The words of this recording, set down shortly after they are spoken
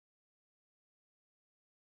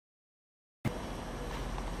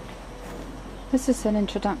This is an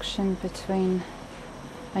introduction between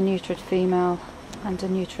a Mildred female and a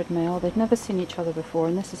Mildred male. They've never seen each other before,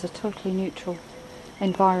 and this is a totally neutral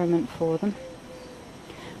environment for them.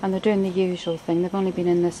 And they're doing the usual thing. They've only been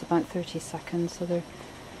in this about 30 seconds, so they're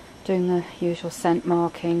doing the usual scent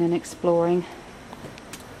marking and exploring.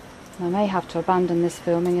 I may have to abandon this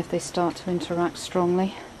filming if they start to interact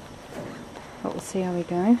strongly, but we'll see how we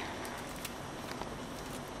go.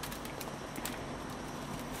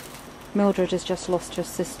 Mildred has just lost her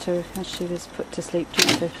sister as she was put to sleep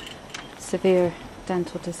due to severe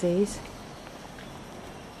dental disease.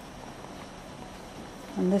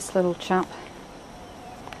 And this little chap,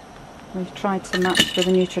 we've tried to match with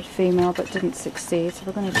a Mildred female but didn't succeed, so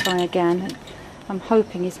we're going to try again. I'm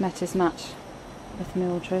hoping he's met his match with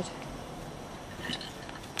Mildred.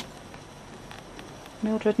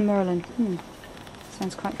 Mildred and Merlin.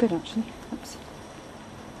 Sounds quite good actually. Oops.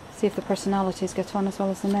 See if the personalities get on as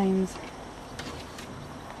well as the names.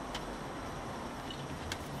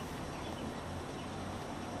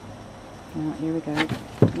 Oh, here we go.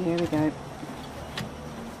 Here we go.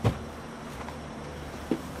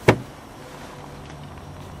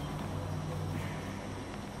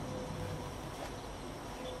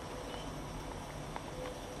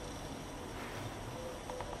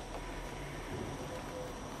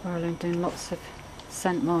 Merlin doing lots of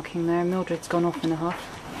scent marking there. Mildred's gone off in a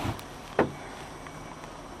huff.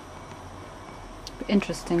 But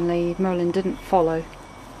interestingly, Merlin didn't follow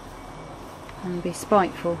and be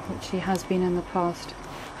spiteful, which he has been in the past.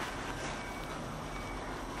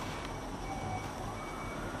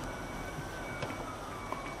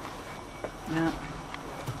 Yeah.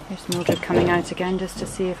 Here's Mildred coming out again just to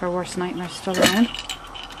see if her worst nightmare's still around.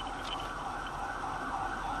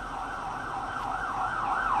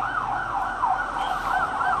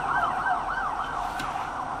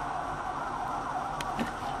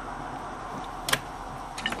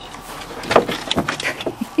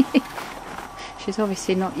 She's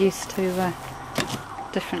obviously not used to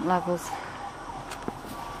different levels.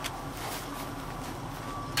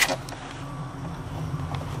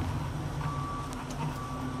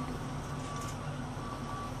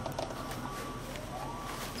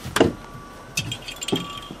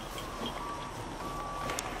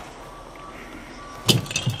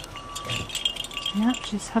 Yeah,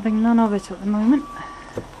 she's having none of it at the moment.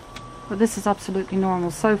 But this is absolutely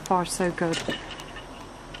normal. So far, so good.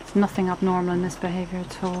 Nothing abnormal in this behaviour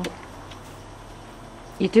at all.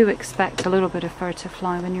 You do expect a little bit of fur to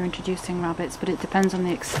fly when you're introducing rabbits, but it depends on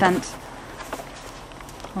the extent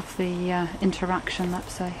of the interaction,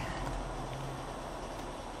 let's say.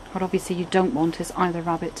 What obviously you don't want is either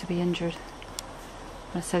rabbit to be injured.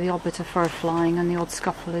 Let's say the odd bit of fur flying and the odd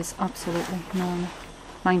scuffle is absolutely normal.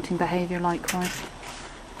 Mounting behaviour likewise.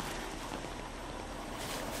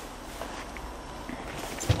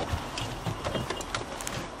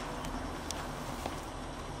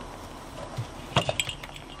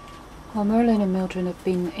 Well, Merlin and Mildred have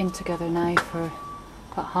been in together now for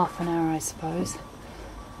about half an hour, I suppose.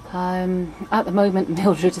 At the moment,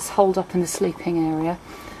 Mildred is holed up in the sleeping area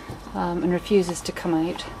and refuses to come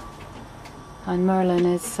out. And Merlin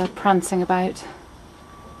is prancing about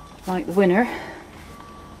like the winner.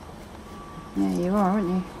 There you are, aren't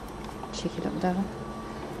you? Cheeky little devil.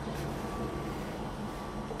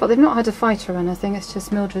 But they've not had a fight or anything, it's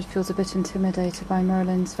just Mildred feels a bit intimidated by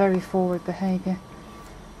Merlin's very forward behaviour.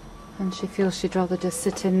 And she feels she'd rather just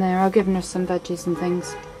sit in there. I've given her some veggies and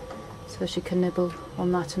things so she can nibble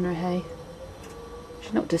on that and her hay.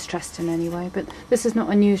 She's not distressed in any way, but this is not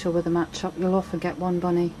unusual with a match-up. You'll often get one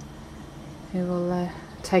bunny who will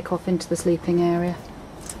take off into the sleeping area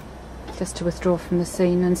just to withdraw from the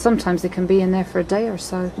scene, and sometimes they can be in there for a day or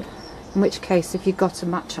so, in which case if you've got a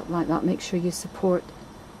match-up like that, make sure you support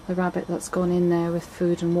the rabbit that's gone in there with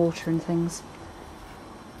food and water and things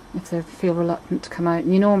if they feel reluctant to come out.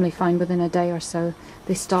 And you normally find within a day or so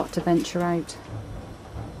they start to venture out,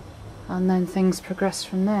 and then things progress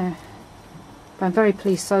from there. But I'm very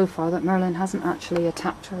pleased so far that Merlin hasn't actually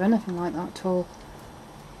attacked her or anything like that at all.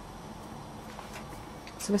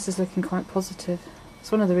 So this is looking quite positive.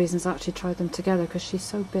 It's one of the reasons I actually tried them together, because she's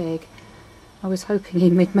so big. I was hoping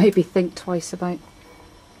he'd maybe think twice about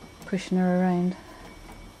pushing her around.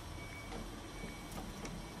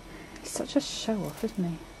 He's such a show-off, isn't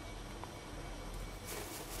he?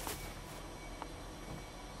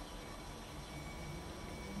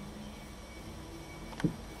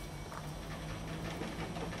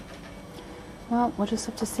 Well, we'll just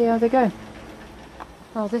have to see how they go.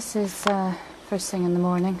 Well, this is first thing in the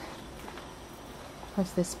morning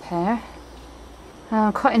with this pair.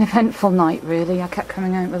 Quite an eventful night really. I kept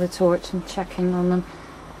coming out with a torch and checking on them.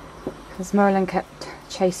 because Merlin kept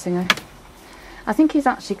chasing her. I think he's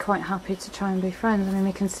actually quite happy to try and be friends. I mean,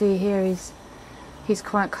 we can see here he's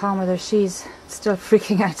quite calm with her. She's still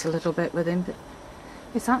freaking out a little bit with him, but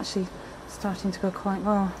it's actually starting to go quite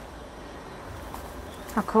well.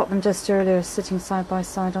 I caught them just earlier sitting side by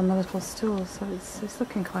side on the little stool, so it's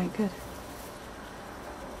looking quite good.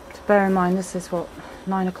 To bear in mind, this is what,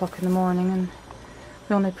 9 o'clock in the morning, and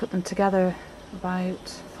we only put them together about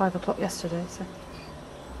 5 o'clock yesterday, so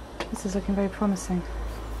this is looking very promising.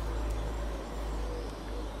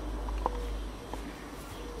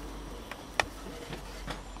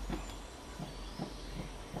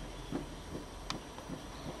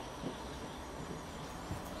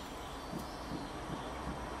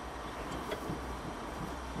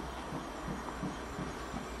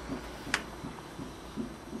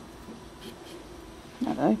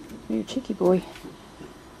 Hello, you cheeky boy.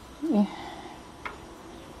 Yeah.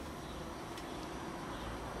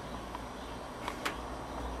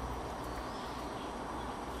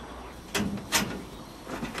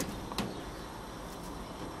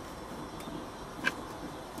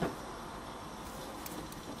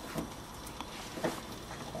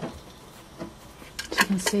 As you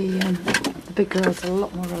can see, the big girl's a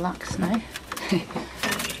lot more relaxed now.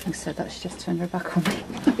 I said that, she just turned her back on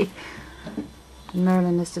me. And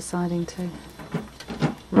Merlin is deciding to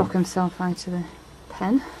rock himself out of the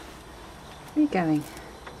pen. Where are you going?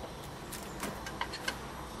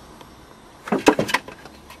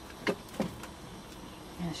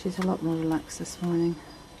 Yeah, she's a lot more relaxed this morning.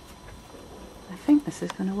 I think this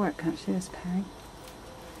is going to work actually, this pairing.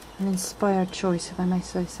 An inspired choice, if I may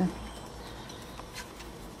say so.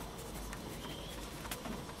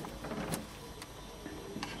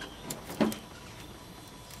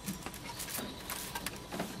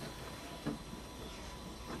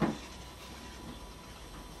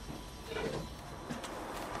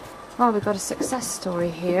 Well, we've got a success story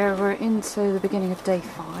here. We're into the beginning of day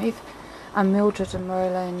 5, and Mildred and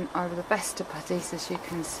Merlin are the best of buddies, as you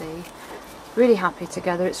can see. Really happy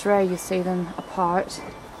together. It's rare you see them apart,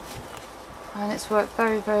 and it's worked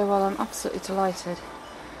very, very well. I'm absolutely delighted.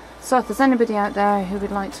 So if there's anybody out there who would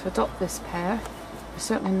like to adopt this pair, you're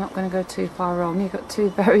certainly not going to go too far wrong. You've got two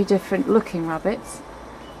very different looking rabbits,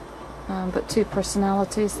 but two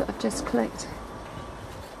personalities that have just clicked.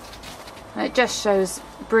 And it just shows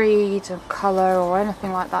breed or colour or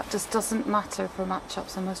anything like that just doesn't matter for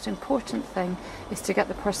matchups. The most important thing is to get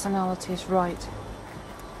the personalities right.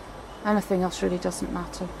 Anything else really doesn't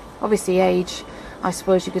matter. Obviously age, I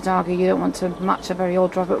suppose you could argue you don't want to match a very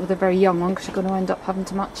old rabbit with a very young one because you're going to end up having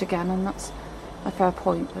to match again, and that's a fair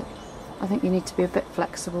point, but I think you need to be a bit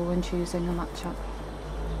flexible when choosing a matchup.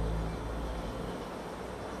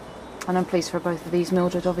 And I'm pleased for both of these.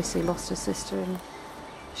 Mildred obviously lost her sister, and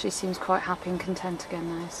she seems quite happy and content again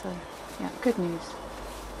now, so yeah, good news.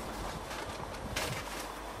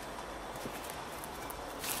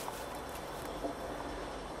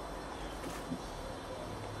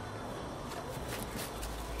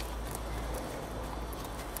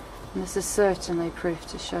 And this is certainly proof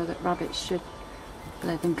to show that rabbits should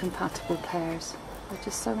live in compatible pairs. They're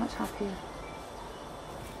just so much happier.